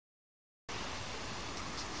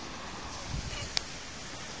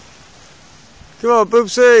Come on,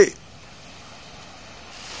 Boopsie.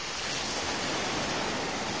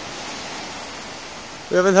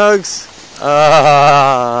 We having hugs?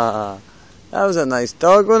 Ah, that was a nice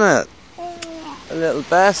dog, wasn't it? A little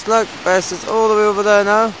Bess, look. Bess is all the way over there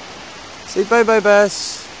now. Say bye-bye,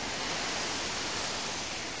 Bess.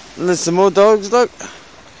 And there's some more dogs, look.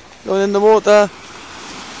 Going in the water.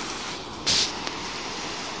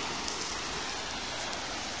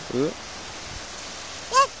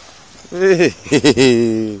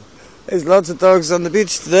 There's lots of dogs on the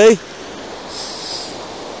beach today.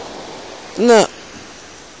 No.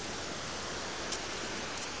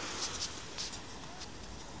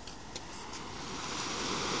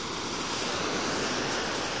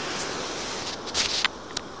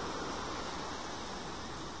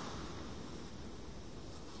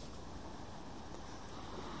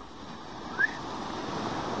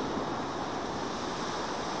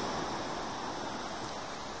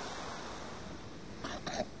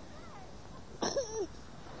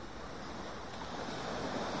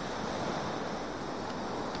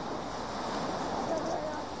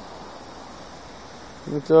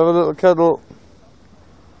 Let's have a little cuddle.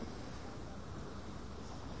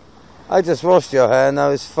 I just washed your hair, now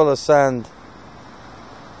it's full of sand.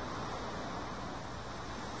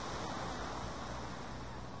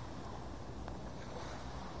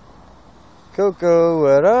 Coco,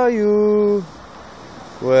 where are you?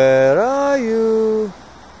 Where are you?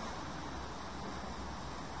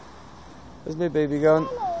 Where's my baby gone?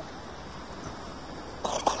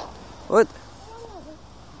 What?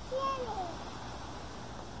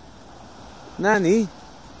 Nanny?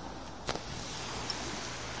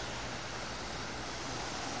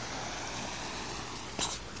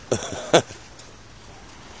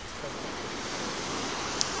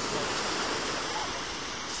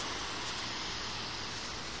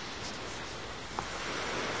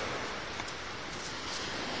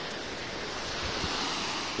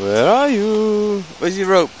 Where are you? Where's your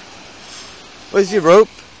rope? Where's your rope?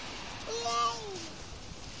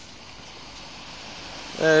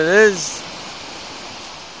 There it is.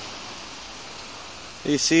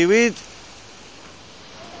 You seaweed?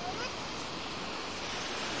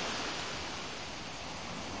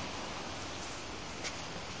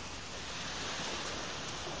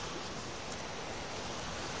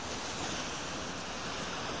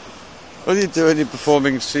 What are you doing? You're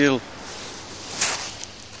performing seal.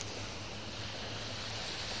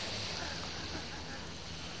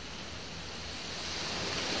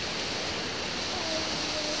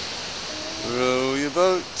 Row your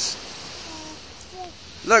boat.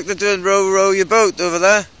 Look, they're doing row your boat over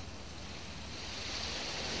there.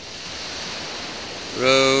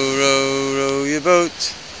 Row your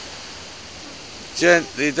boat.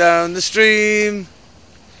 Gently down the stream.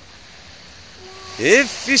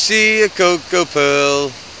 If you see a cocoa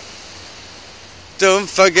pearl, don't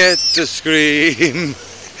forget to scream.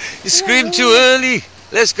 You screamed too early.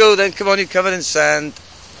 Let's go then, come on, you're covered in sand.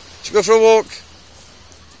 Should we go for a walk?